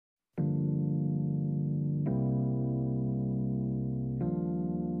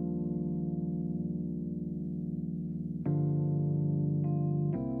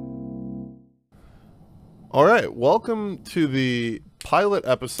All right, welcome to the pilot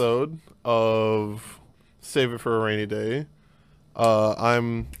episode of Save It for a Rainy Day.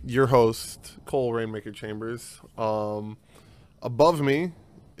 I'm your host, Cole Rainmaker Chambers. Above me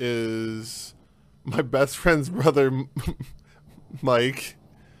is my best friend's brother, Mike,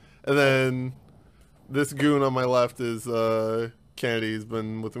 and then this goon on my left is Kennedy. He's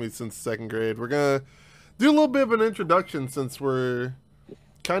been with me since second grade. We're gonna do a little bit of an introduction since we're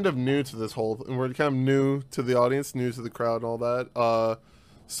kind of new to this whole, and we're kind of new to the audience, new to the crowd, and all that.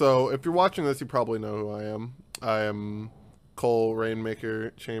 So if you're watching this, you probably know who I am. I am Cole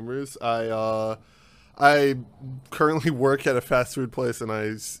Rainmaker Chambers. I currently work at a fast food place, and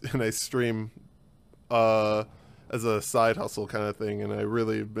I stream as a side hustle kind of thing, and I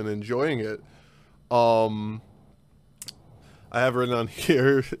really have been enjoying it. I have written on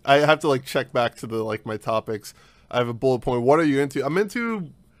here. I have to check back to the my topics. I have a bullet point. What are you into? I'm into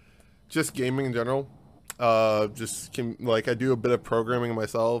just gaming in general. I do a bit of programming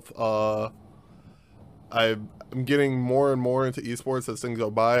myself. I'm getting more and more into esports as things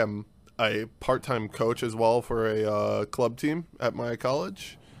go by. I'm a part-time coach as well for a club team at my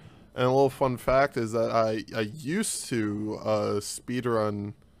college. And a little fun fact is that I used to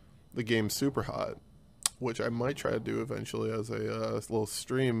speedrun the game Super Hot, which I might try to do eventually as a little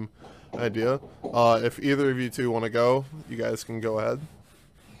stream idea. If either of you two want to go, you guys can go ahead.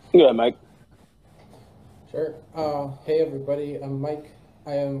 Yeah, Mike. Sure. Hey, everybody. I'm Mike.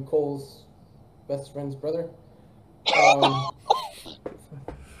 I am Cole's best friend's brother. I've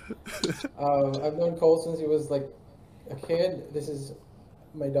known Cole since he was like a kid. This is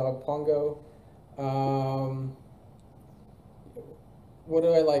my dog, Pongo. What do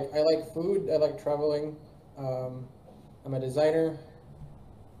I like? I like food. I like traveling. I'm a designer.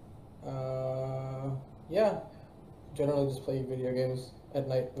 Yeah, generally just play video games at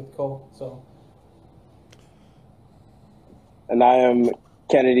night with Cole. So. And I am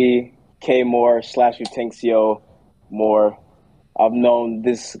Kennedy K. Moore / Utenxio Moore. I've known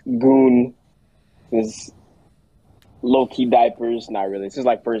this goon, this low-key diapers. Not really. This is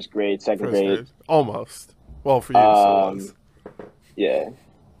like first grade, second grade. Almost. Well, for you, so it was. Yeah.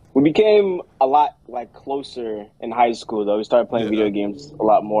 We became a lot closer in high school though. We started playing video games a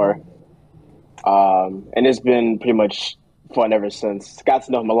lot more. And it's been pretty much fun ever since. Got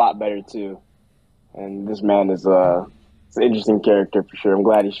to know him a lot better too. And this man is it's an interesting character for sure. I'm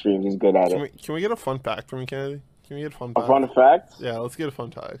glad he streamed. He's good at it. Can we get a fun fact from you, Kennedy? Can we get a fun fact? A fun fact? Yeah, let's get a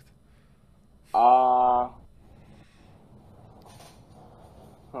fun fact. Huh.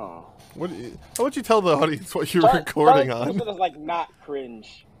 How would you tell the audience what you're recording on? Something that's not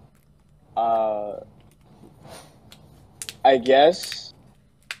cringe. I guess.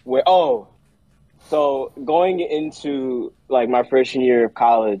 So going into my freshman year of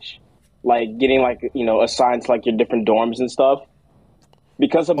college, getting assigned to your different dorms and stuff,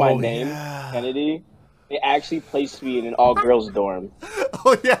 because of my name, Kennedy, they actually placed me in an all girls dorm.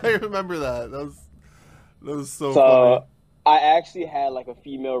 Oh yeah, I remember that. That was so So funny. I actually had a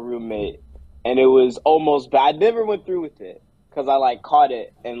female roommate, and it was almost bad. I never went through with it because I caught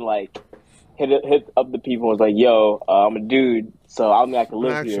it and hit up the people and was like, "Yo, I'm a dude, so I can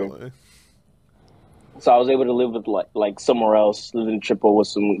live here." So I was able to live with somewhere else, live in triple with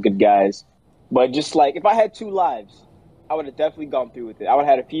some good guys. But just if I had 2 lives, I would have definitely gone through with it. I would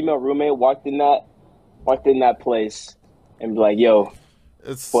have had a female roommate, walked in that place, and be like, "Yo."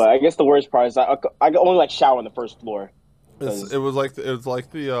 But I guess the worst part is I could only shower on the first floor. It was like the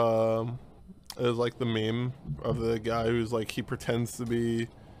meme of the guy who's he pretends to be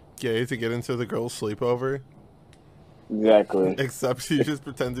gay to get into the girl's sleepover. Exactly. Except he just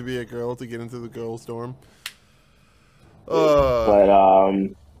pretends to be a girl to get into the girl's dorm. But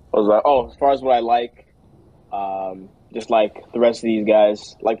I was as far as what I like, just the rest of these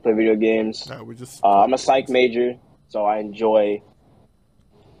guys, to play video games. Yeah, I'm a psych major, so I enjoy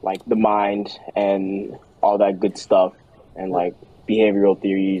the mind and all that good stuff, and behavioral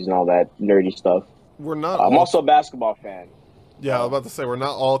theories and all that nerdy stuff. I'm also a basketball fan. Yeah, I was about to say we're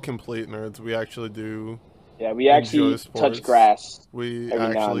not all complete nerds. We actually do. Yeah, we actually touch grass. We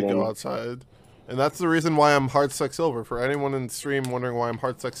actually go outside. And that's the reason why I'm Hard Sex Silver. For anyone in the stream wondering why I'm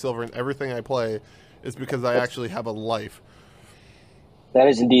Hard Sex Silver in everything I play, is because I actually have a life. That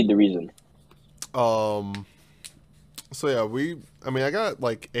is indeed the reason. So yeah, I got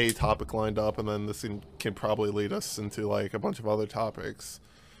a topic lined up, and then this can probably lead us into a bunch of other topics.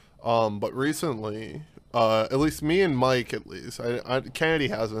 But recently, at least me and Mike, Kennedy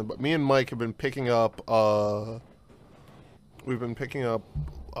hasn't, but me and Mike have been picking up,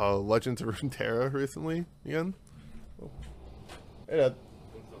 Legends of Runeterra recently again. Hey, Dad.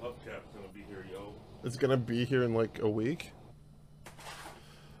 When's the hubcap gonna be here, yo? is gonna be here in like a week.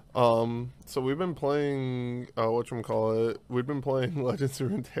 So we've been playing whatchamacallit. We've been playing Legends of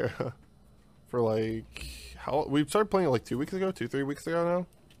Runeterra for like we started playing it like 2 weeks ago, 3 weeks ago now.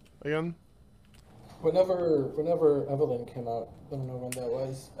 Again. Whenever Evelyn came out, I don't know when that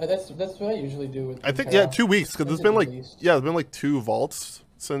was. That's what I usually do with. I think Runeterra. 2 weeks because it's been like it's been like 2 vaults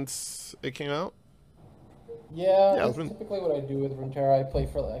since it came out. Yeah, that's typically what I do with Runeterra. I play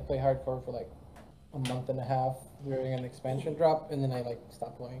hardcore for like a month and a half during an expansion drop, and then I like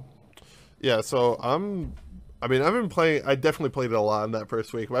stop playing. Yeah, so I've been playing. I definitely played it a lot in that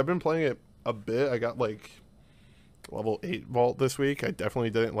first week, but I've been playing it a bit. I got like level 8 vault this week. I definitely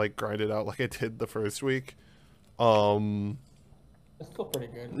didn't like grind it out like I did the first week. It's still pretty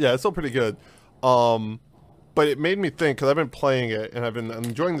good. Yeah, it's still pretty good. But it made me think because I've been playing it and I'm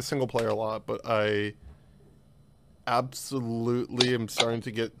enjoying the single player a lot, but I absolutely am starting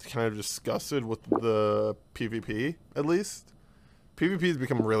to get kind of disgusted with the PvP. At least PvP has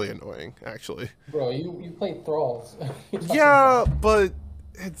become really annoying, actually. Bro, you play thralls. Yeah, but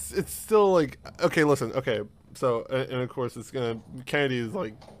it's still like okay. Listen, okay. So and of course it's gonna Kennedy is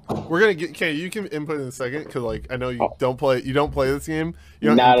like we're gonna get Kennedy. You can input in a second because like I know you don't play this game. You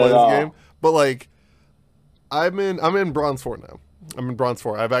don't Not play at this all. game, but like I'm in bronze 4 now. I'm in bronze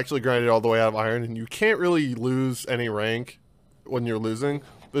 4. I've actually grinded all the way out of iron, and you can't really lose any rank when you're losing.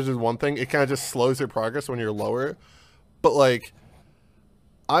 There's just one thing. It kind of just slows your progress when you're lower. But like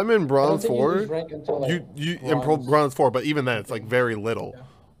I'm in bronze 4. You lose rank until, like, you in bronze 4, but even then it's like very little.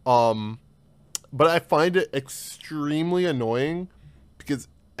 Yeah. But I find it extremely annoying because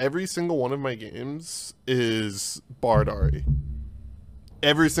every single one of my games is Bardari.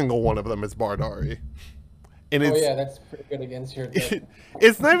 Every single one of them is Bardari. And oh yeah, that's pretty good against your deck.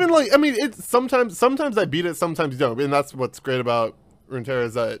 It's not even like it's sometimes I beat it, sometimes you don't. And that's what's great about Runeterra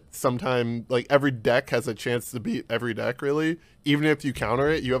is that sometimes like every deck has a chance to beat every deck really. Even if you counter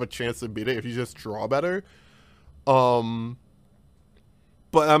it, you have a chance to beat it if you just draw better. But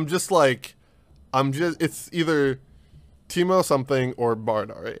it's either Teemo something or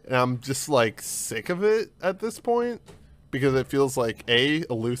Bardari. And I'm just like sick of it at this point because it feels like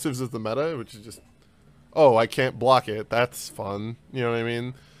elusives is the meta, which is just I can't block it. That's fun. You know what I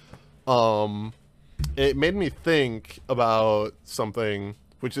mean? It made me think about something,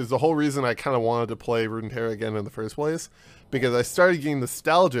 which is the whole reason I kind of wanted to play Runeterra again in the first place, because I started getting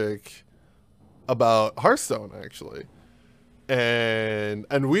nostalgic about Hearthstone actually. And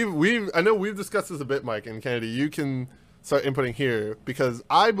I know we've discussed this a bit, Mike and Kennedy. You can start inputting here because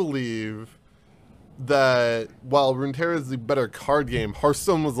I believe that while Runeterra is the better card game,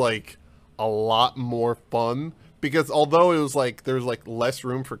 Hearthstone was like a lot more fun because although it was like there was like less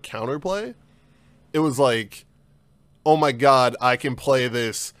room for counterplay, it was like, oh my god, I can play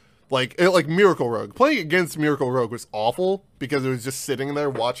this like Miracle Rogue. Playing against Miracle Rogue was awful because it was just sitting there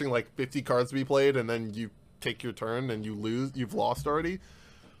watching like 50 cards be played and then you take your turn and you've lost already.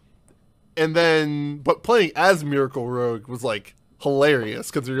 And then but playing as Miracle Rogue was like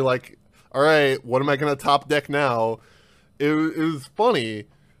hilarious because you're like, all right, what am I gonna top deck now? It was funny.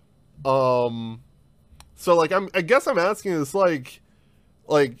 So like I guess I'm asking this like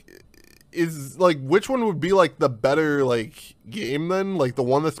is like which one would be like the better like game then, like the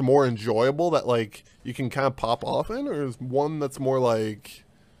one that's more enjoyable that like you can kind of pop off in, or is one that's more like,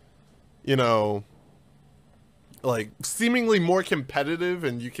 you know, like seemingly more competitive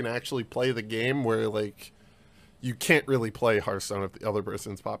and you can actually play the game where like you can't really play Hearthstone if the other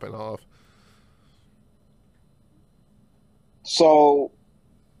person's popping off? So,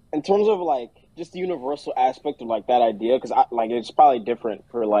 in terms of like just the universal aspect of like that idea, because it's probably different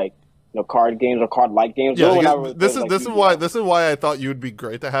for like card games or card like games. Yeah, this is why I thought you would be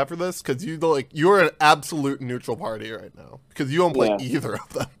great to have for this because you're an absolute neutral party right now because you don't play either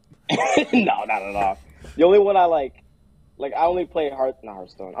of them. No, not at all. The only one I like I only play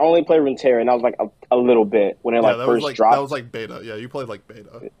Hearthstone. I only play Runeterra, and that was like a little bit when it first dropped. That was like beta. Yeah, you played like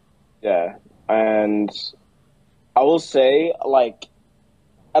beta. Yeah, and I will say like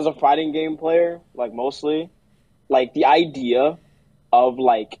as a fighting game player, like mostly, like the idea of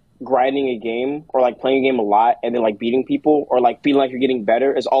like grinding a game or like playing a game a lot and then like beating people or like feeling like you're getting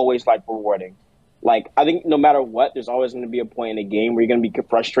better is always like rewarding. Like I think no matter what, there's always going to be a point in a game where you're going to be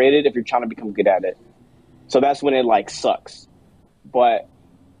frustrated if you're trying to become good at it. So that's when it like sucks. But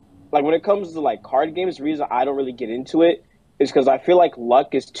like when it comes to like card games, the reason I don't really get into it is because I feel like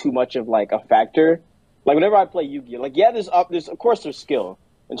luck is too much of like a factor. Like whenever I play Yu-Gi-Oh, like there's of course there's skill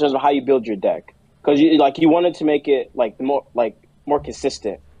in terms of how you build your deck because you wanted to make it like more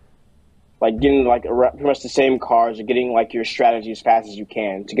consistent, like getting like pretty much the same cards or getting like your strategy as fast as you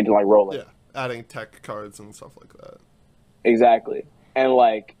can to get to like rolling. Yeah. adding tech cards and stuff like that. Exactly. And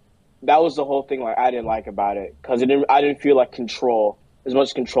like that was the whole thing like I didn't like about it cuz I didn't feel like control as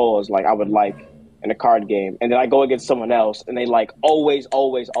much control as like I would like in a card game. And then I go against someone else and they like always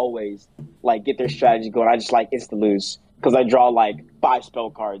like get their strategy going. I just like insta lose cuz I draw like 5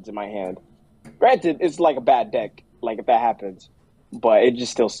 spell cards in my hand. Granted, it's like a bad deck like if that happens, but it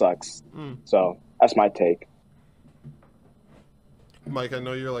just still sucks. So, that's my take. Mike, I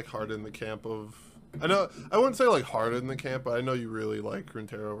know you're like hard in the camp of. I know I wouldn't say like hard in the camp, but I know you really like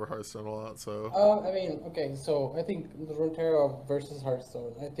Runeterra over Hearthstone a lot. So. I mean, okay, so I think the Runeterra versus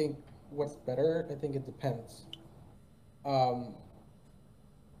Hearthstone. I think what's better. I think it depends. Um,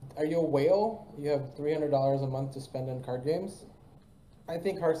 are you a whale? You have $300 a month to spend on card games. I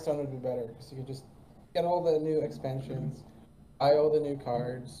think Hearthstone would be better because you can just get all the new expansions, buy all the new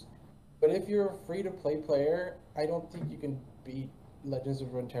cards. But if you're a free to play player, I don't think you can beat Legends of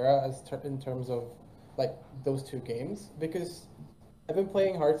Runeterra in terms of like those two games because I've been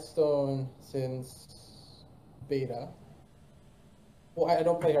playing Hearthstone since beta. Well, I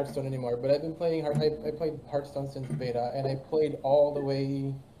don't play Hearthstone anymore, but I've been playing I played Hearthstone since beta, and I played all the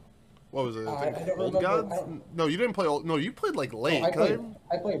way. What was it? I don't Old remember. Gods? No, you didn't play old. No, you played like late. No,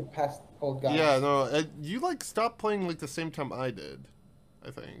 I played past Old Gods. Yeah, no, you like stopped playing like the same time I did,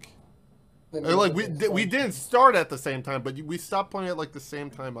 I think. Then Or, like we didn't start at the same time, but we stopped playing at like the same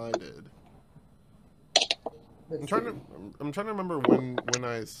time I did. I'm trying to remember when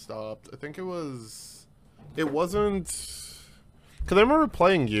I stopped. I think it wasn't because I remember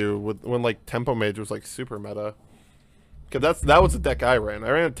playing you when like Tempo Mage was like super meta. Because that was the deck I ran.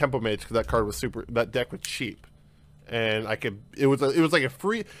 I ran a Tempo Mage because that deck was cheap, and it was like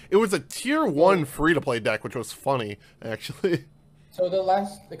it was a tier 1 free to play deck, which was funny actually. So the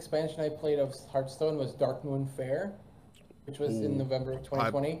last expansion I played of Hearthstone was Dark Moon Fair, which was in November of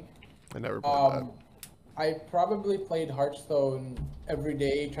 2020. I never played that. I probably played Hearthstone every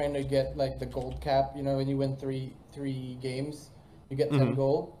day trying to get like the gold cap. You know, when you win three games, you get 10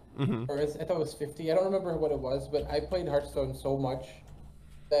 gold. Or I thought it was 50. I don't remember what it was, but I played Hearthstone so much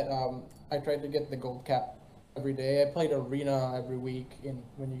that I tried to get the gold cap every day. I played Arena every week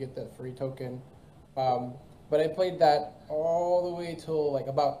when you get that free token. But I played that all the way till like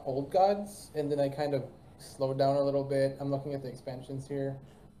about Old Gods, and then I kind of slowed down a little bit. I'm looking at the expansions here.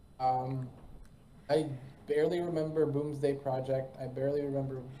 I barely remember Boomsday Project. I barely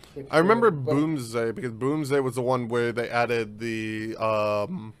remember. I remember Boomsday because Boomsday was the one where they added the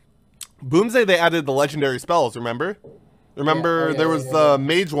Boomsday. They added the legendary spells. Remember? There was the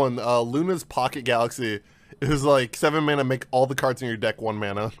mage one, Luna's Pocket Galaxy. It was like 7 mana, make all the cards in your deck 1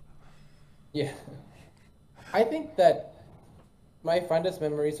 mana. Yeah. I think that my fondest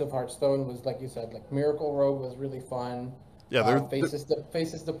memories of Hearthstone was, like you said, like Miracle Rogue was really fun. Yeah, faces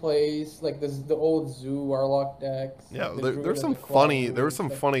the plays like the old Zoo Warlock decks. Yeah, like there's some funny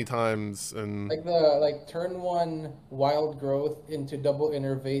times and like turn 1 Wild Growth into double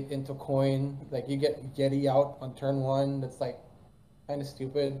innervate into coin. Like you get Yeti out on turn 1. That's like kind of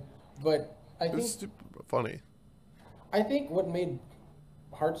stupid, but I think it's funny. I think what made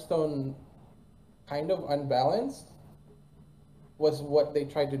Hearthstone kind of unbalanced was what they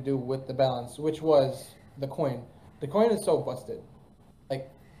tried to do with the balance, which was the coin. The coin is so busted.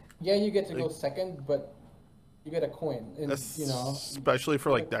 Like, yeah, you get to go second, but you get a coin, and you know, especially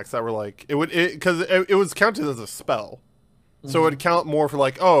for like decks that were like it was counted as a spell, so it would count more for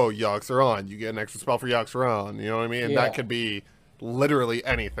like, oh, Yoxaron, you get an extra spell for Yoxaron. You know what I mean? And that could be literally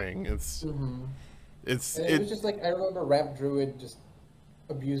anything. It was just like I remember Ramp Druid just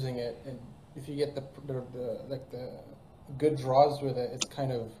abusing it, and if you get the good draws with it, it's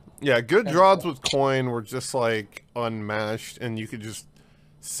kind of good draws with coin were just like unmatched, and you could just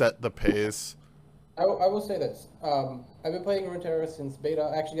set the pace. I will say this: I've been playing Runeterra since beta.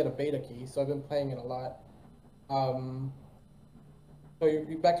 I actually got a beta key, so I've been playing it a lot. So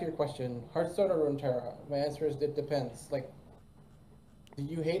back to your question: Hearthstone or Runeterra? My answer is it depends. Like, do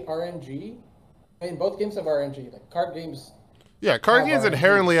you hate RNG? I mean, both games have RNG. Like card games. Yeah, card games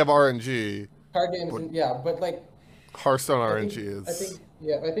inherently have RNG. Card games, but like Hearthstone RNG is.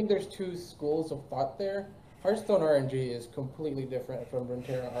 I think there's two schools of thought there. Hearthstone RNG is completely different from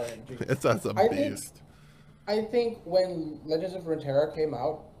Runeterra RNG. That's a beast. I think when Legends of Runeterra came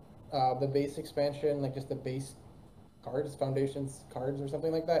out, the base expansion, like just the base cards, Foundations cards or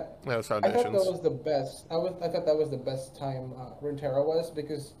something like that. Yeah, it was Foundations. I thought that was the best. I thought that was the best time Runeterra was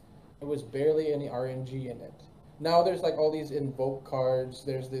because there was barely any RNG in it. Now there's like all these invoke cards.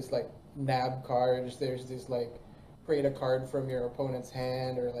 There's this like nab cards. There's this like create a card from your opponent's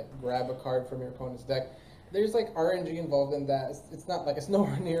hand or like grab a card from your opponent's deck. there's like RNG involved in that. It's not like it's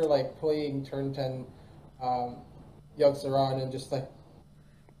nowhere near like playing turn 10 um, Yogg Saron and just like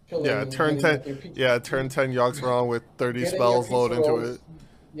chilling Yeah, and turn getting 10. like your pizza, Yeah, turn 10 Yogs wrong with 30 getting your spells load pizza into it. rolls.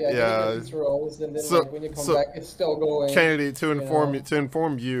 Yeah, getting your Yeah. pizza rolls, and then So like when you come so back, it's still going. Kennedy, You know. to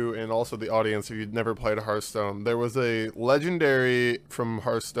inform you and also the audience, if you'd never played Hearthstone, there was a legendary from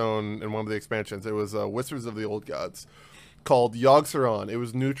Hearthstone in one of the expansions. It was Whispers of the Old Gods called Yogg-Saron. It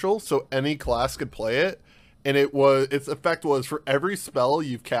was neutral, so any class could play it, and its effect was for every spell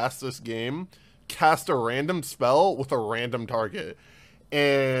you've cast this game, cast a random spell with a random target,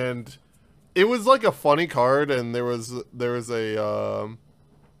 and it was like a funny card. And there was a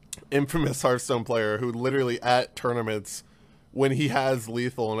infamous Hearthstone player who literally at tournaments, when he has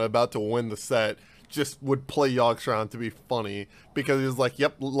lethal and about to win the set, just would play Yogg-Saron to be funny because he was like,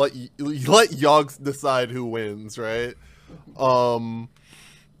 "Yep, let Yogs decide who wins." Right? Um,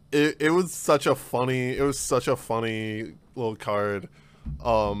 it was such a funny little card.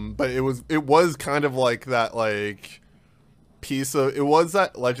 But it was kind of like that like piece of it was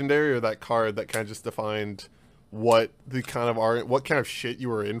that legendary or that card that kind of just defined what kind of shit you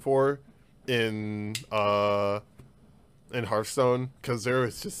were in for in in Hearthstone, because there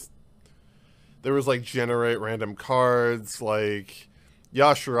was like generate random cards, like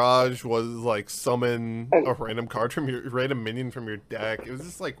Yashraj was like summon And, a random card from your random minion from your deck. It was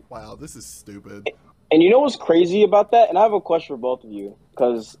just like, wow, this is stupid. and you know what's crazy about that? And I have a question for both of you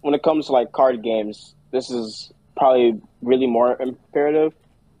because when it comes to like card games, this is probably really more imperative.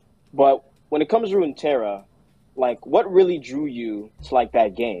 But when it comes to Runeterra, like what really drew you to like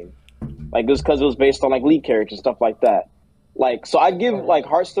that game? Like it was because it was based on like lead characters and stuff like that. Like so, I give like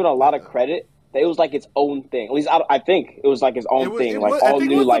Hearthstone a lot of credit. That it was like its own thing. At least I think it was like its own thing. Like I all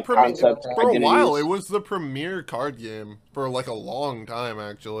think it new was the like premier concepts, for a while. It identities. was the premier card game for like a long time,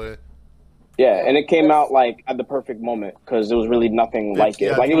 actually. Yeah, and Yeah, it came out Hearth- like at the perfect moment because there was really nothing like it.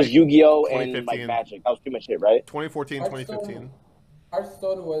 Yeah, Like it was 20, Yu-Gi-Oh and like 2015, Magic. That was pretty much it, right? 2014, Hearthstone 2015.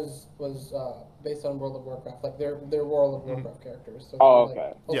 Hearthstone was based on World of Warcraft, like their World of Mm. Warcraft characters. So Oh, they're like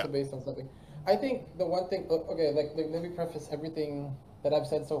okay. Yeah. also based on something. I think the one thing, okay, like let me preface everything that I've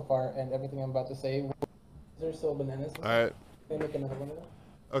said so far and everything I'm about to say. Is there still bananas? All right. Can I make another one of them?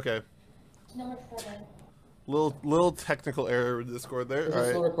 Okay. Number 7. Little technical error with Discord there. Is All it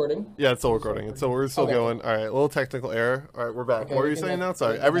still right. recording? Yeah, it's still Is it recording. So we're still Okay. going. All right. Little technical error. All right, we're back. Okay, What were you everything saying that- now?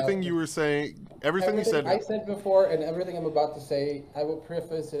 Sorry. everything Everything about- you were saying. Everything you Everything said. I said before and everything I'm about to say, I will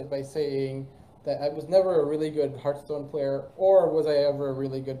preface it by saying that I was never a really good Hearthstone player, or was I ever a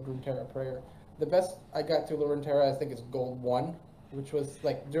really good Runeterra player. The best I got to Runeterra, I think, is Gold 1, which was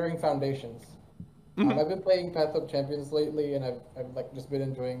like during Foundations. I've been playing Path of Champions lately, and I've like just been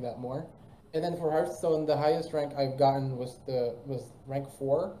enjoying that more. And then for Hearthstone, the highest rank I've gotten was rank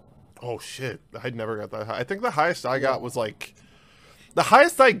 4. Oh shit! I never got that high. I think the highest I got Yeah. was like the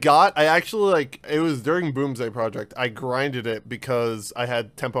highest I got. I actually like it was during Boomsday Project. I grinded it because I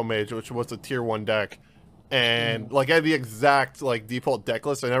had Tempo Mage, which was a tier 1 deck, and like I had the exact like default deck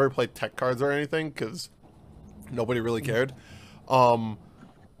list. I never played tech cards or anything because nobody really cared.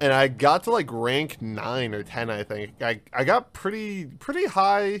 And I got to like rank 9 or 10, I think. I got pretty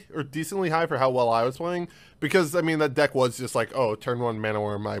high or decently high for how well I was playing, because I mean that deck was just like, oh, turn 1 mana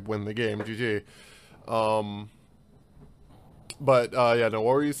worm, I win the game, GG. But yeah, no,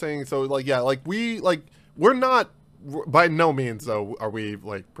 what were you saying? So like yeah, like we're not, by no means though are we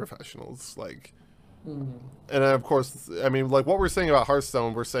like professionals, like. Mhm. And then, of course, I mean, like what we're saying about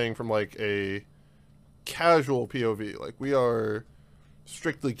Hearthstone, we're saying from like a casual POV. Like we are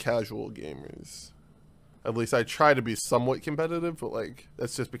strictly casual gamers. At least I try to be somewhat competitive, but like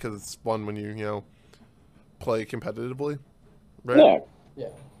that's just because it's fun when you know play competitively, right? Yeah. Yeah.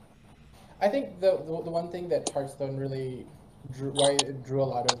 I think the one thing that Hearthstone really why it drew a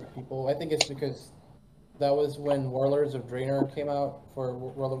lot of people, I think it's because that was when Warlords of Draenor came out for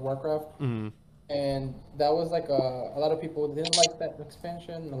World of Warcraft. Mm-hmm. And that was like a lot of people didn't like that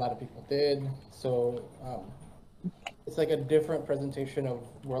expansion. A lot of people did. So it's like a different presentation of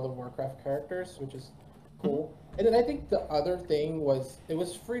World of Warcraft characters, which is cool. And then I think the other thing was it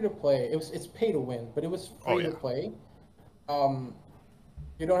was free to play. It's pay to win, but it was Oh, free to yeah. play.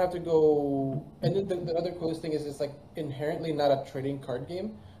 You don't have to go. And then the other coolest thing is it's like inherently not a trading card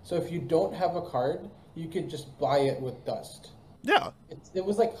game. So if you don't have a card, you could just buy it with dust. Yeah, It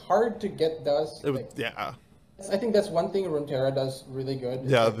was like hard to get dust. it was. Like, Yeah, I think that's one thing Runeterra does really good.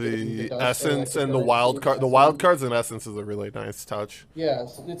 is, yeah. like, getting The dust or, like, essence and the currency, wild card, the essence. wild cards and essence is a really nice touch. Yeah,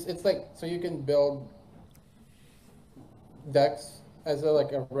 so it's like so you can build decks as a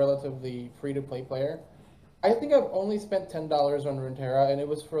like a relatively free to play player, I think I've only spent $10 on Runeterra, and it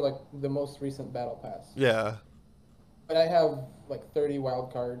was for like the most recent battle pass. Yeah. But I have like 30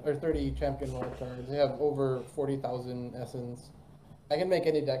 wild card or 30 champion wild cards. I have over 40,000 essence. I can make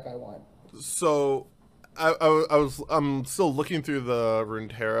any deck I want. So, I'm still looking through the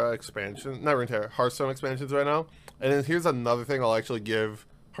Runeterra expansion, not Runeterra, Hearthstone expansions right now. And then here's another thing I'll actually give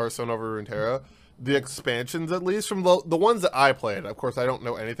Hearthstone over Runeterra. The expansions, at least from the ones that I played. Of course, I don't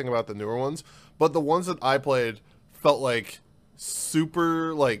know anything about the newer ones, but the ones that I played felt like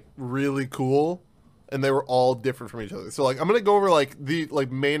super, like, really cool, and they were all different from each other. So, like, I'm gonna go over like the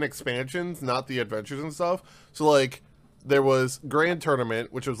main expansions, not the adventures and stuff. So, like, there was Grand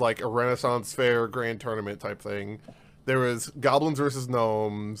Tournament, which was like a Renaissance Fair Grand Tournament type thing. There was Goblins versus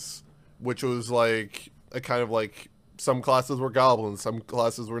Gnomes, which was like a kind of like some classes were goblins, some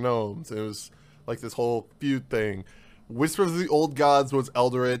classes were gnomes. It was like this whole feud thing. Whispers of the Old Gods was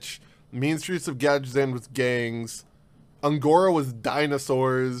Eldritch. Mean Streets of Gadgetzan was gangs. Angora was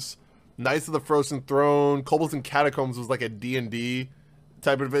dinosaurs. Knights of the Frozen Throne. Kobolds and Catacombs was like a D&D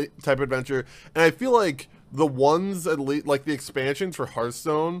type adventure. And I feel like the ones, at least, like the expansions for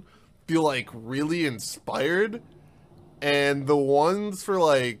Hearthstone, feel like really inspired. And the ones for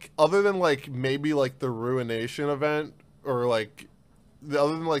like, other than like maybe like the Ruination event, or like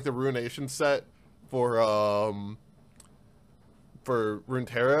other than like the Ruination set for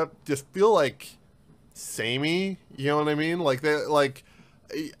Runeterra, just feel like samey. You know what I mean? Like they like,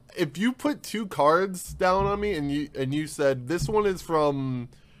 if you put two cards down on me and you said this one is from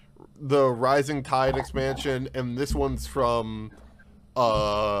the Rising Tide expansion and this one's from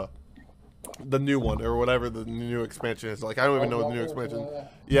the new one or whatever the new expansion is, like I don't even know the new expansion.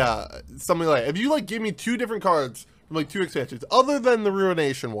 Yeah, something like that. If you like give me two different cards from like two expansions other than the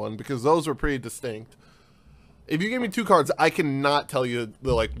Ruination one, because those were pretty distinct. If you give me two cards, I cannot tell you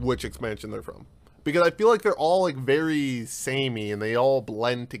the like which expansion they're from, because I feel like they're all like very samey and they all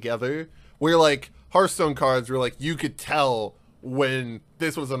blend together. Where like Hearthstone cards were like you could tell when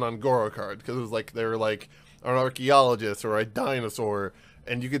this was an Angora card because it was like they were like an archaeologist or a dinosaur,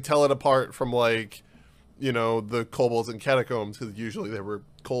 and you could tell it apart from like, you know, the kobolds and catacombs, because usually they were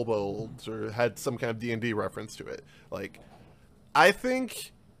kobolds or had some kind of D&D reference to it. Like, I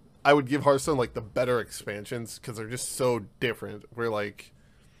think I would give Hearthstone like the better expansions because they're just so different. We're like,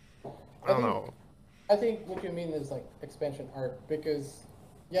 I don't know. I think what you mean is like expansion art, because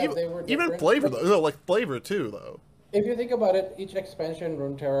yeah, even, they were even different. flavor though. No, like flavor too though. If you think about it, each expansion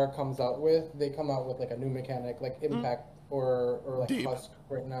Runeterra comes out with, they come out with like a new mechanic, like Impact or like Deep. Husk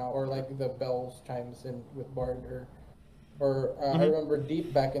right now, or like the bells chimes in with Bard, or I remember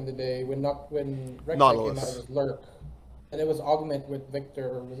Deep back in the day when Rek'Sai came out, it was Lurk, and it was Augment with Victor,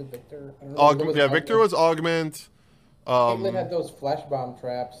 or was it Victor? I don't know. Yeah, Victor was Augment. Caitlyn had those flash bomb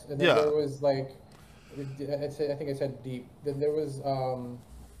traps, and then Yeah. there was like, I think I said Deep. Then there was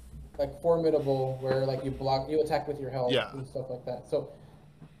like Formidable, where like you attack with your health and stuff like that. So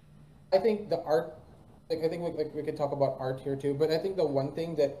I think the art, like I think we could talk about art here too. But I think the one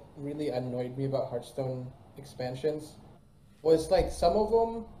thing that really annoyed me about Hearthstone expansions was like some of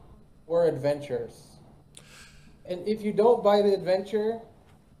them were adventures, and if you don't buy the adventure,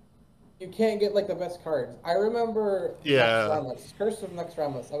 you can't get like the best cards. I remember Naxxramas, Curse of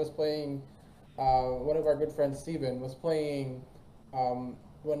Naxxramas. I was playing. One of our good friends, Steven, was playing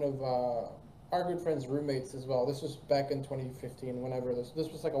one of our good friend's roommates as well. This was back in 2015, whenever this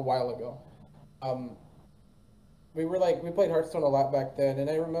was like a while ago. We played Hearthstone a lot back then, and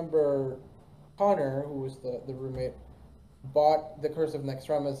I remember Connor, who was the roommate, bought the Curse of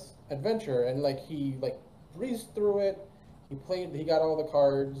Naxxramas adventure, and like he like breezed through it. He got all the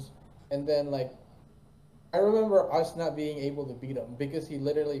cards, and then like I remember us not being able to beat him because he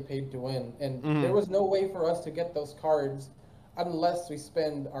literally paid to win, and there was no way for us to get those cards unless we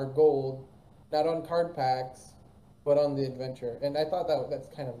spend our gold not on card packs but on the adventure. And I thought that's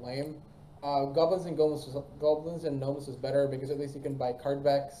kind of lame. Goblins and Gnomes is better because at least you can buy card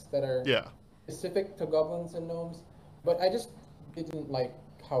backs that are specific to Goblins and Gnomes. But I just didn't like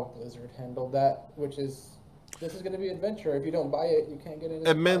how Blizzard handled that, which is, this is going to be adventure. If you don't buy it, you can't get it.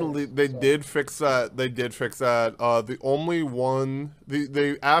 Admittedly, did fix that. They did fix that. The only one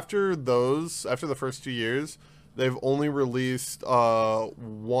they after the first 2 years, they've only released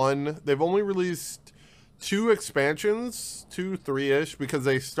They've only released 2 expansions, 3-ish, because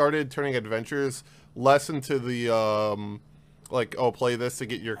they started turning adventures less into the like, oh, play this to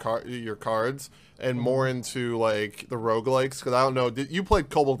get your cards, and more into like the roguelikes. Because I don't know, you played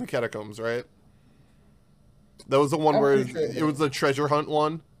Kobold and Catacombs, right? That was the one where it was the treasure hunt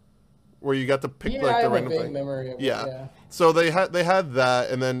one. where you got to pick Yeah, like I the have a random vague thing. memory of it. Yeah. Yeah. So they had that,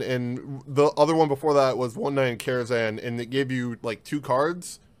 and then the other one before that was One Night in Karazhan, and it gave you like 2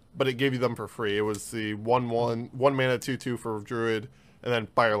 cards, but it gave you them for free. It was the 1 mana 2/2 for Druid, and then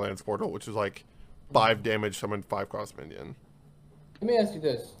Firelands Portal, which is like 5 damage, summon 5 cross minion. Let me ask you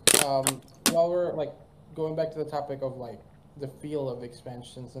this: while we're like going back to the topic of like the feel of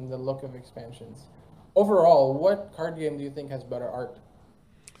expansions and the look of expansions, overall, what card game do you think has better art?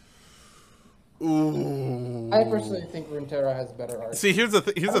 Ooh. I personally think Runeterra has better art. See, here's the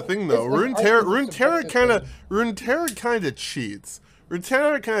thing though. It's like art is a Runeterra subjective kind of cheats.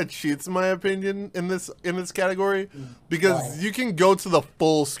 Runeterra kind of cheats, in my opinion, in this category, because Why? you can go to the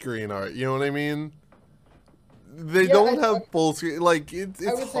full screen art. You know what I mean? They Yeah, don't have full screen. Like it's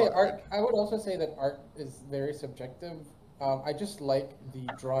I would say hard. art. I would also say that art is very subjective. I just like the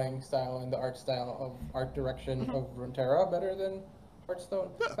drawing style and the art style of art direction of Runeterra better than Hearthstone.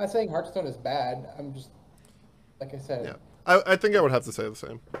 I'm not saying Hearthstone is bad. I'm just, like I said, Yeah, I think I would have to say the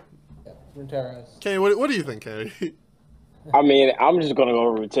same. yeah, Runeterra is. Kenny, what do you think, Kenny? I mean, I'm just gonna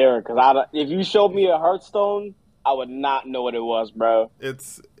go with Runeterra because if you showed me a Hearthstone, I would not know what it was, bro.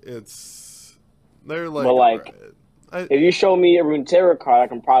 it's they're like, But like, right. if you show me a Runeterra card, I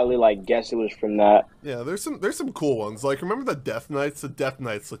can probably like guess it was from that. Yeah, there's some cool ones. Like, remember the Death Knights? The Death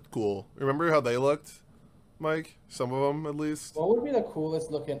Knights looked cool. Remember how they looked, Mike? Some of them, at least. What would be the coolest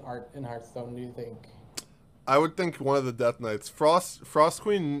looking art in Hearthstone? Do you think? I would think one of the Death Knights. Frost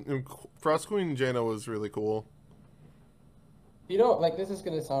Queen Jaina was really cool. You know, like this is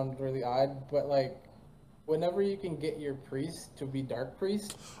gonna sound really odd, but like, whenever you can get your priest to be Dark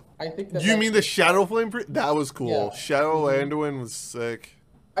Priest, I think that. You mean the Shadow Flame That was cool. Yeah. Shadow Anduin was sick.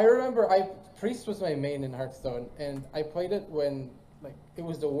 I remember Priest was my main in Hearthstone, and I played it when like it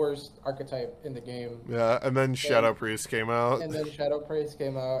was the worst archetype in the game. Yeah, and then Shadow Priest came out. And then Shadow Priest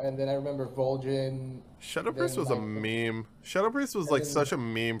came out, and then I remember Vol'jin. Shadow Priest was like, a meme. Shadow Priest was like then- such a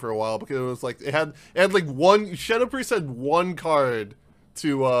meme for a while because it was like it had like one Shadow Priest had one card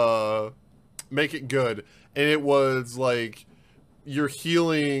to make it good, and it was like your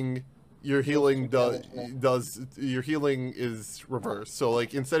healing is reversed. So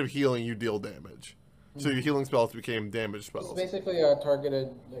like instead of healing, you deal damage. So your healing spells became damage It's spells. basically a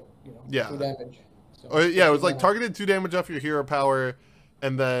targeted, like, Yeah. 2 damage. So, Oh, yeah, it was like yeah. targeted 2 damage off your hero power,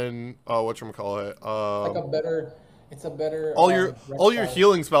 and then whatchamacallit, Like a better. It's a better. all your Rexar.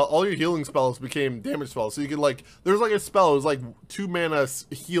 healing spells became damage spells. So you could like there was like a spell, it was like 2 mana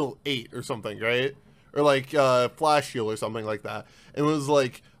heal 8 or something, right? Or like flash heal or something like that. And it was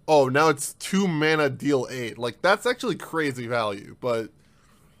like, oh, now it's 2 mana deal 8. Like that's actually crazy value, but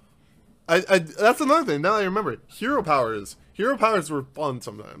I that's another thing. Now that I remember, hero powers were fun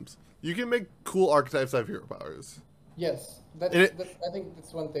sometimes. You can make cool archetypes have hero powers. Yes, And it- I think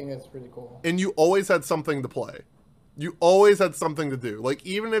that's one thing that's really cool. And you always had something to play. You always had something to do. Like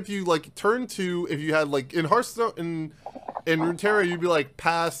even if you like turn 2, if you had like in Hearthstone in Runeterra, you'd be like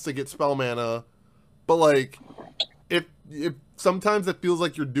pass to get spell mana, but like if sometimes it feels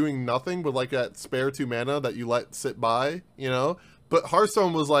like you're doing nothing with like that spare 2 mana that you let sit by, you know. But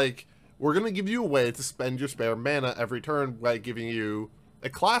Hearthstone was like, we're gonna give you a way to spend your spare mana every turn by giving you a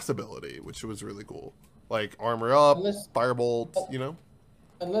class ability, which was really cool, like armor up, firebolt, you know.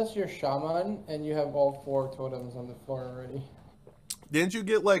 Unless you're shaman and you have all 4 totems on the floor already. Didn't you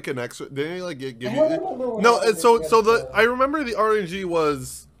get like an extra? Didn't you like give I you? don't remember what No, I and so did so get the for- I remember the RNG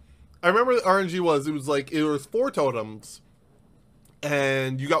was, it was like it was 4 totems,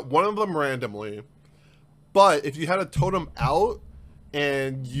 and you got one of them randomly, but if you had a totem out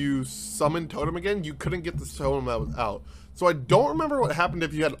and you summoned totem again, you couldn't get the totem that was out. So I don't remember what happened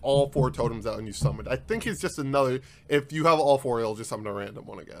if you had all 4 totems out and you summoned. I think it's just another. If you have all 4, it'll just summon a random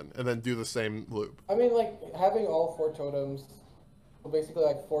one again, and then do the same loop. I mean, like having all 4 totems, so basically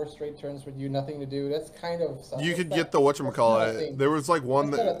like 4 straight turns with you nothing to do. That's kind of. You that's could not- get the that's not a whatchamacallit. thing. There was like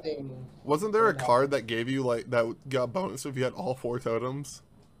one That's not a that thing. wasn't there a card that gave you like that got bonus if you had all 4 totems.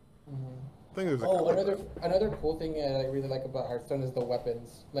 I think there's a Oh, card. another cool thing I really like about Hearthstone is the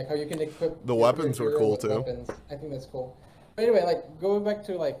weapons. Like how you can equip The your weapons were hero cool, with too. Weapons. I think that's cool. But anyway, like going back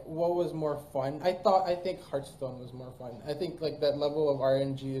to like what was more fun. I think Hearthstone was more fun. I think like that level of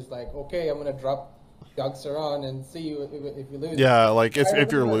RNG is like, okay, I'm gonna drop Dogs around and see you if you lose. Yeah, like if I you're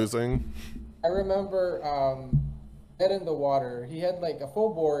remember- losing. I remember Dead in the Water. He had like a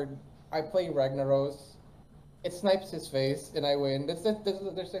full board. I play Ragnaros. It snipes his face and I win. There's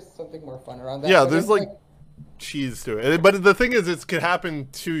just something more fun around that. Yeah, But there's then, like cheese to it. But the thing is, it could happen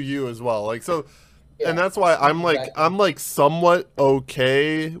to you as well. Like so. And Yeah, that's why exactly. I'm like somewhat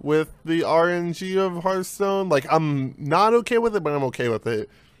okay with the RNG of Hearthstone. Like I'm not okay with it, but I'm okay with it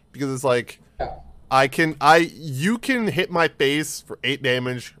because it's like Yeah. you can hit my face for 8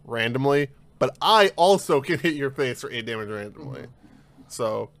 damage randomly, but I also can hit your face for 8 damage randomly.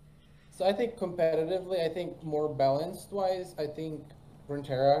 So So I think competitively, I think more balanced wise, I think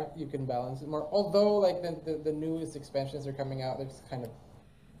Runeterra you can balance it more. Although like the newest expansions are coming out, they're just kind of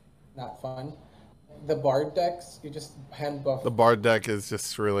not fun. The Bard decks, you just hand buff. the Bard deck is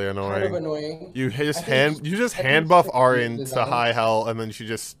just really Kind of annoying. annoying. You I think you just I think hand buff strategic Arin to design. high hell, and then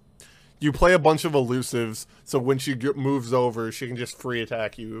you play a bunch of elusives, so when moves over, she can just free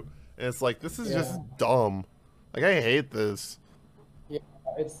attack you. And it's like, this is just Yeah. dumb. Like, I hate this. Yeah,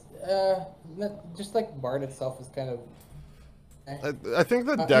 it's just like Bard itself is kind of. Eh. I think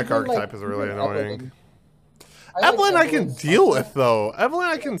the deck Even like archetype is really even annoying. Evelyn. I like Evelyn I can Evelyn's deal concept. with, though. Evelyn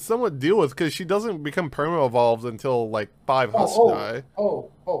I can somewhat deal with, because she doesn't become perma-evolved until, like, 5 Husk die.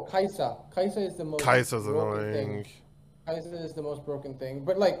 Kaisa. Kaisa is the most Kai'Sa's broken annoying. thing. Kaisa is the most broken thing.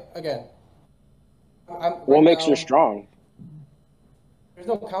 But like again, What right makes her now, strong? there's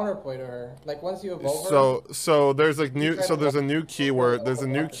no counterplay to her. Like once you evolve her, So there's kind a new keyword. There's a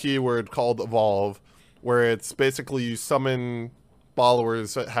new keyword called evolve, where it's basically you summon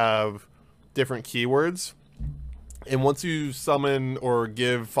followers that have different keywords, and once you summon or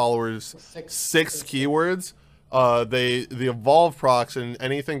give followers six keywords, the evolve procs, and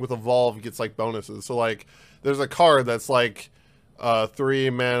anything with evolve gets like bonuses. So like there's a card that's like 3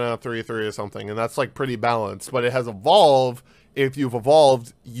 mana 3/3 or something, and that's like pretty balanced, but it has evolve. If you've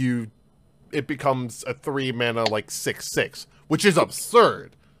evolved, it becomes a 3 mana like 6/6, which is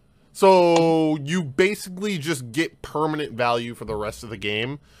absurd. So you basically just get permanent value for the rest of the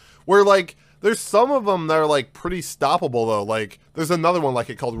game. Where like there's some of them that are like pretty stoppable though. Like there's another one like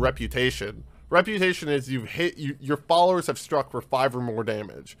it called Reputation. Reputation is your followers have struck for 5 or more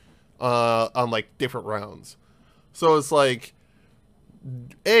damage on like different rounds. So it's like,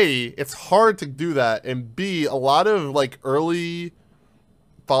 A, it's hard to do that, and B, a lot of like early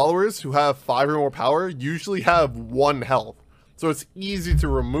followers who have 5 or more power usually have 1 health. So it's easy to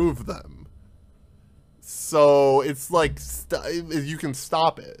remove them. So it's like you can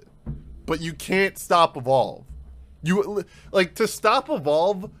stop it, but you can't stop evolve. You like to stop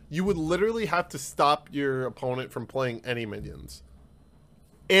evolve, you would literally have to stop your opponent from playing any minions,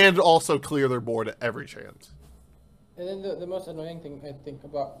 and also clear their board at every chance. and then the most annoying thing I think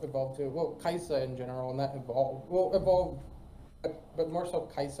about evolve too. Well, Kaisa in general, not evolve. Well, evolve, but more so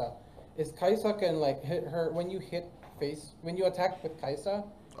Kaisa, is Kaisa can like hit her when you attack with Kaisa.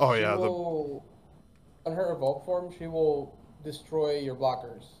 Oh She yeah, will, on her evolved form, she will destroy your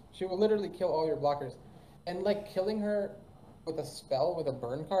blockers. She will literally kill all your blockers. And like killing her with a spell, with a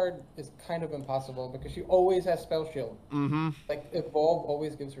burn card, is kind of impossible because she always has spell shield. Like evolve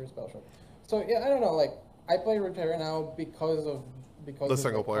always gives her a spell shield. So yeah, I don't know. Like I play Runeterra now because of The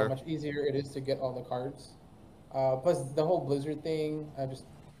single like, player. how much easier it is to get all the cards. Plus the whole Blizzard thing. I'm just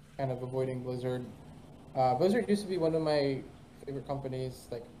kind of avoiding Blizzard. Blizzard used to be one of my favorite companies.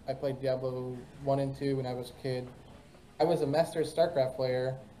 Like I played Diablo 1 and 2 when I was a kid. I was a master StarCraft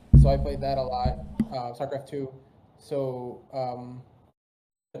player, so I played that a lot. StarCraft 2. So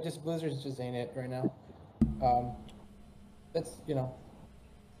just Blizzard's just ain't it right now. That's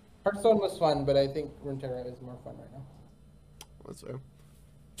Hearthstone was fun, but I think Runeterra is more fun right now. Let's say.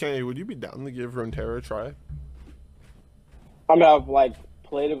 Kenny, would you be down to give Runeterra a try? I mean, I've like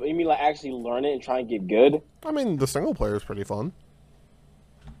played it. You mean like actually learn it and try and get good? I mean, the single player is pretty fun.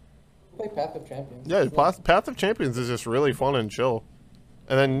 Play Path of Champions. Yeah, It's nice. Path of Champions is just really fun and chill.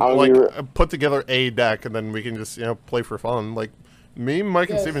 And then I like mean, put together a deck, and then we can just play for fun. Like me, Mike,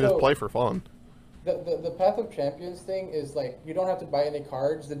 and Yeah, Steven just so- play for fun. The Path of Champions thing is like you don't have to buy any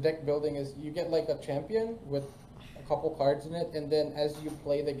cards. The deck building is you get like a champion with a couple cards in it, and then as you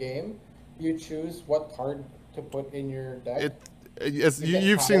play the game, you choose what card to put in your deck.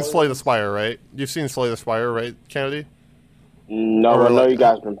 You've seen Slay the Spire, right? You've seen Slay the Spire, right, Kennedy? No, Or, I know like, you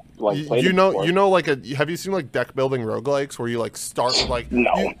guys been like played it before. Have you seen like deck building roguelikes where you like start with like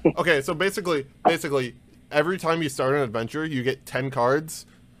No. okay, so basically every time you start an adventure, you get 10 cards,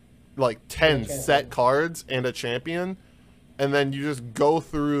 like 10 set cards and a champion, and then you just go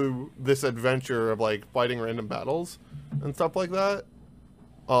through this adventure of like fighting random battles and stuff like that.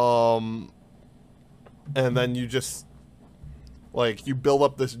 And then you just like you build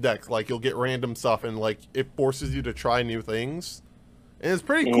up this deck, like you'll get random stuff, and like it forces you to try new things, and it's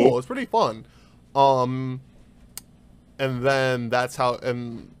pretty cool. It's pretty fun. And then that's how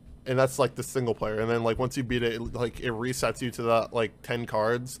and that's like the single player, and then like once you beat it, like it resets you to that like 10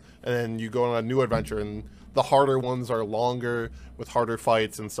 cards, and then you go on a new adventure, and the harder ones are longer with harder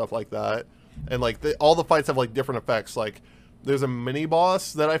fights and stuff like that, and like all the fights have like different effects. Like there's a mini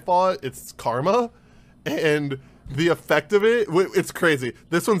boss that I fought. It's Karma, and the effect of it's crazy.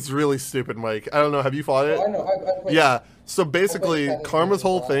 This one's really stupid, Mike. I don't know. Have you fought it? Oh, I know. I played, Yeah. So I basically, played Karma's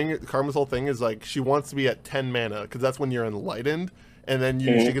whole Assassin's thing. Karma's whole thing is like she wants to be at 10 mana because that's when you're enlightened, and then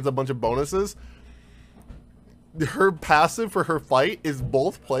she gets a bunch of bonuses. Her passive for her fight is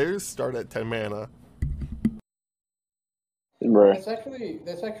both players start at 10 mana. That's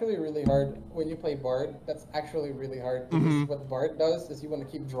actually really hard when you play Bard. That's actually really hard because what Bard does is you want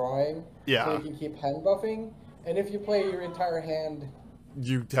to keep drawing, so you can keep hand buffing, and if you play your entire hand,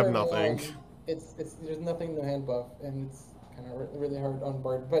 you have nothing. It's there's nothing to hand buff, and it's kind of really hard on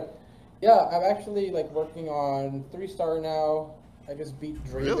Bard. But yeah, I'm actually like working on 3-star now. I just beat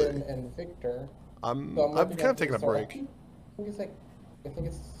Draven and Victor. I'm kind of taking a break. I think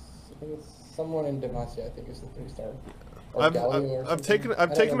it's someone in Demacia. I think it's the 3-star. I've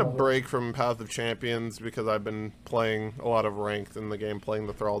taken a break from Path of Champions because I've been playing a lot of ranked in the game, playing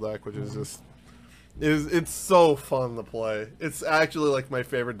the Thrall deck, which is just it's so fun to play. It's actually like my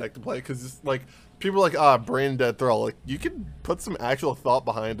favorite deck to play because like people are like brain dead Thrall. Like you can put some actual thought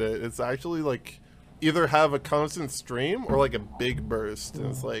behind it. It's actually like either have a constant stream or like a big burst, and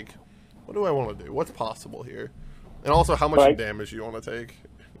it's like, what do I want to do? What's possible here? And also how much damage you want to take.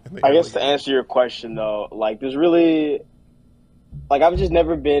 I guess to answer your question though, like there's really. Like, I've just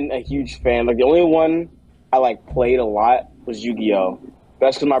never been a huge fan. Like, the only one I, like, played a lot was Yu-Gi-Oh!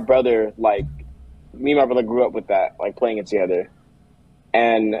 That's because my brother, like, me and my brother grew up with that, like, playing it together.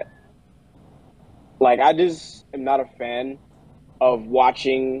 And, like, I just am not a fan of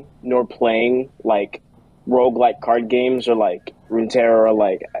watching nor playing, like, roguelike card games or, like, Runeterra or,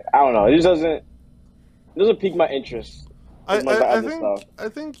 like, I don't know. It just doesn't pique my interest. I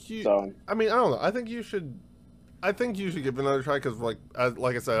think you, I mean, I don't know. I think you should give it another try because, like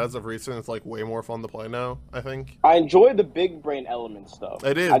I said, as of recent, it's like way more fun to play now. I think I enjoy the big brain elements, though.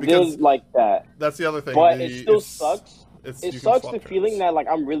 It is. I did like that. That's the other thing. But it still sucks. It sucks the feeling that like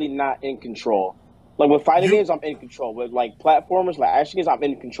I'm really not in control. Like with fighting games, I'm in control. With like platformers, like action games, I'm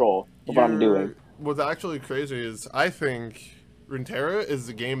in control of what I'm doing. What's actually crazy is I think Runeterra is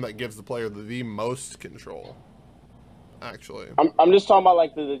the game that gives the player the most control. Actually, I'm just talking about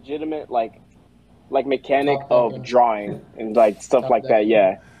like the legitimate like mechanic of drawing and like stuff like that,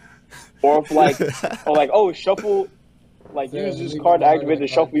 yeah. Or if like shuffle, like use this card to activate to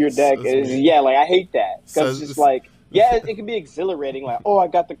shuffle your deck. Like I hate that because it's just like it can be exhilarating. Like I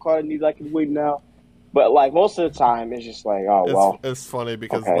got the card I need, I can win now. But like most of the time, it's just like It's funny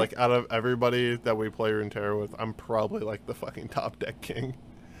because like out of everybody that we play Runeterra with, I'm probably like the fucking top deck king.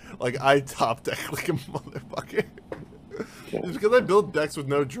 Like I top deck like a motherfucker. It's because I build decks with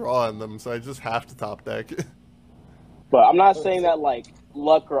no draw in them, so I just have to top deck. But I'm not saying that like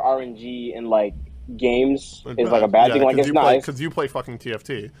luck or RNG in like games is like a bad thing. Like it's nice because you play fucking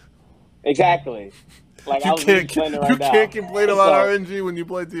TFT. Exactly. Like you can't complain about RNG when you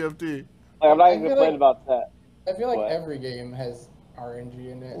play TFT. Like, I'm not even complaining about that. I feel like every game has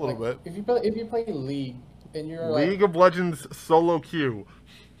RNG in it. A little bit. If you play League and you're League of Legends solo queue.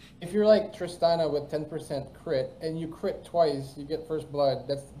 If you're like Tristana with 10% crit and you crit twice, you get first blood.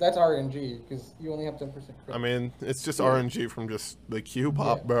 That's RNG because you only have 10% crit. I mean, it's just RNG from just the Q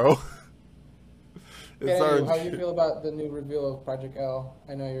pop, bro. It's RNG. How do you feel about the new reveal of Project L?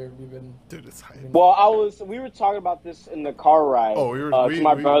 I know you've been. Dude, it's hype. Well, we were talking about this in the car ride. Oh,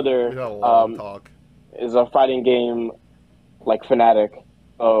 my brother. We had a long talk. Is a fighting game like fanatic,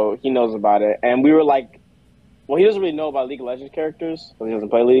 so he knows about it, and we were like. Well, he doesn't really know about League of Legends characters, because he doesn't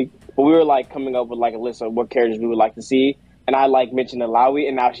play League. But we were, like, coming up with, like, a list of what characters we would like to see. And I, like, mentioned Alawi,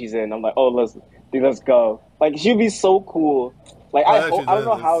 and now she's in. I'm like, let's go. Like, she'd be so cool. Like, I don't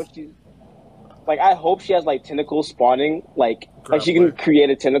know how she... Like, I hope she has, like, tentacles spawning. Like she can create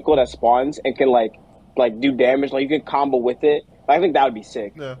a tentacle that spawns and can, like do damage. Like, you can combo with it. Like, I think that would be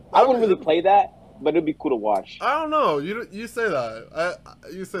sick. Yeah. I wouldn't really play that. But it'd be cool to watch. I don't know. You say that.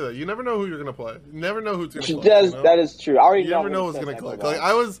 You say that. You never know who you're gonna play. You never know who's gonna click. You know? That is true. I already never know who's gonna click. Like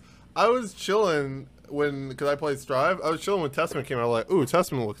I was chilling because I played Strive. I was chilling when Testament came out. I was like, ooh,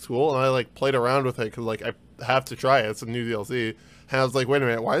 Testament looks cool, and I like played around with it because like I have to try it. It's a new DLC, and I was like, wait a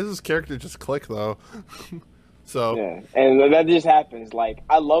minute, why does this character just click though? So yeah, and that just happens. Like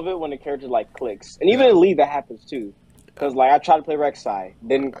I love it when a character like clicks, and even in League that happens too. Because like I tried to play Rek'Sai,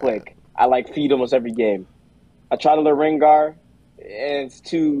 didn't click. I like feed almost every game. I try to learn Rengar, and it's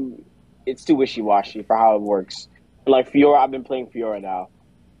too wishy-washy for how it works. And like Fiora, I've been playing Fiora now,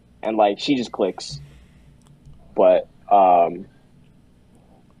 and like she just clicks. But all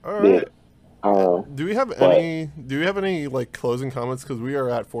right. Do we have any like closing comments? Because we are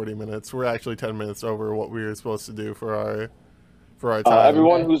at 40 minutes. We're actually 10 minutes over what we were supposed to do for our for our time.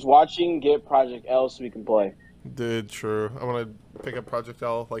 Everyone who's watching, get Project L so we can play. Dude, true. I want to pick up Project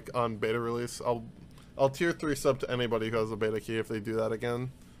L like on beta release. I'll tier 3 sub to anybody who has a beta key if they do that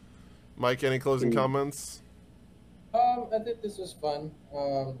again. Mike, any closing comments? I think this was fun.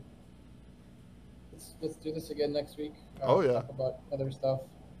 Let's do this again next week. Oh yeah. Talk about other stuff,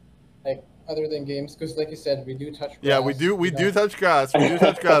 like other than games, because like you said, we do touch grass. Yeah, we do touch grass. We do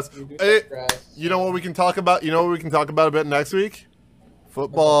touch grass. We do Hey, touch grass. you know what we can talk about? You know what we can talk about a bit next week?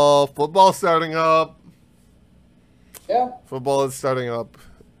 Football. Football starting up. Yeah. Football is starting up.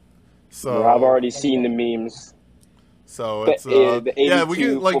 So I've already seen the memes. So it's the yeah, we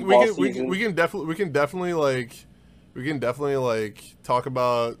 82 can like football we can definitely like talk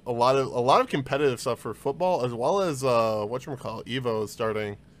about a lot of competitive stuff for football, as well as whatchamacallit, Evo is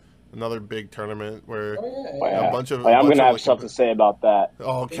starting another big tournament where a bunch of I'm gonna have stuff to say about that.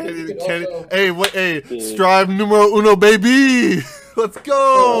 Oh, Kennedy, also, hey, Strive numero uno, baby. Let's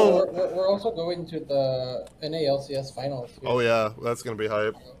go. We're also going to the NALCS finals. Here. Oh yeah, that's gonna be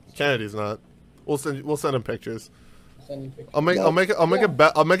hype. Kennedy's not. We'll send him pictures. I'll make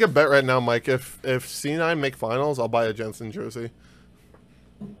a bet right now, Mike. If C9 make finals, I'll buy a Jensen jersey.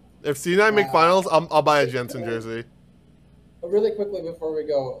 If C9 make finals, I'll buy a Jensen jersey. Really quickly before we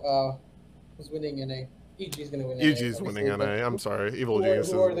go, who's winning NA? EG's gonna win. EG's winning NA. I'm sorry, Evil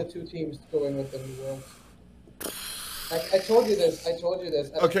Genius. Who are the two teams going with the New World? I told you this.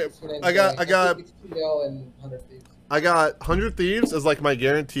 Okay, I got. It's TL and 100 Thieves. I got 100 Thieves as like my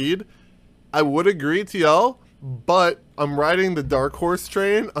guaranteed. I would agree TL, but I'm riding the dark horse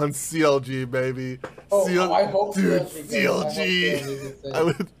train on CLG, baby. I hope dude, CLG.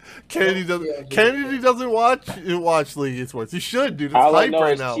 Kennedy doesn't watch League Esports. He should, dude. It's hype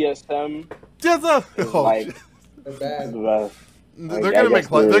right now. TSM. TSM. They're bad. They're gonna make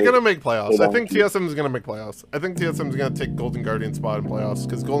playoffs. I think TSM is gonna make playoffs. I think TSM is gonna take Golden Guardian spot in playoffs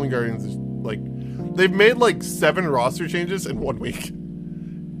because Golden Guardians is like they've made like 7 roster changes in 1 week.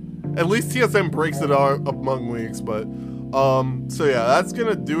 At least TSM breaks it out among weeks, but so yeah, that's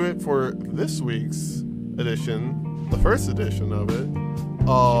gonna do it for this week's edition, the first edition of it.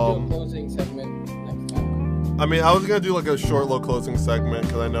 Do a closing segment next time. I mean, I was gonna do like a short little closing segment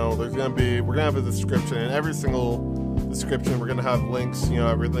because I know we're gonna have a description, and every single description we're gonna have links,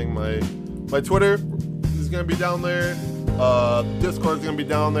 everything. My Twitter is gonna be down there. Discord is gonna be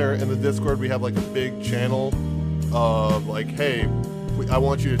down there. In the Discord, we have like a big channel of like, hey, I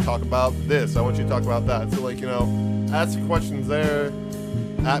want you to talk about this. I want you to talk about that. So like, ask questions there.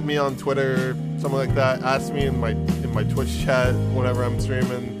 At me on Twitter, something like that. Ask me in my Twitch chat whenever I'm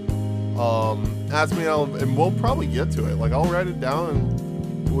streaming. Ask me, and we'll probably get to it. Like I'll write it down,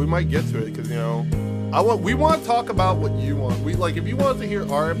 and we might get to it because we want to talk about what you want. We like if you want to hear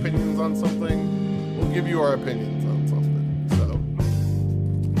our opinions on something, we'll give you our opinions on something.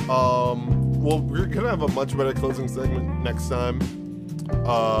 So, we're gonna have a much better closing segment next time.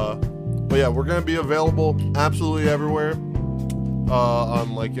 But yeah, we're gonna be available absolutely everywhere.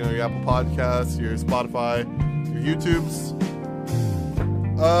 On like your Apple Podcasts, your Spotify, your YouTubes.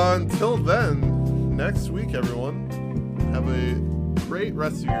 Until then, next week, everyone, have a great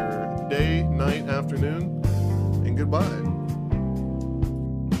rest of your day, night, afternoon, and goodbye.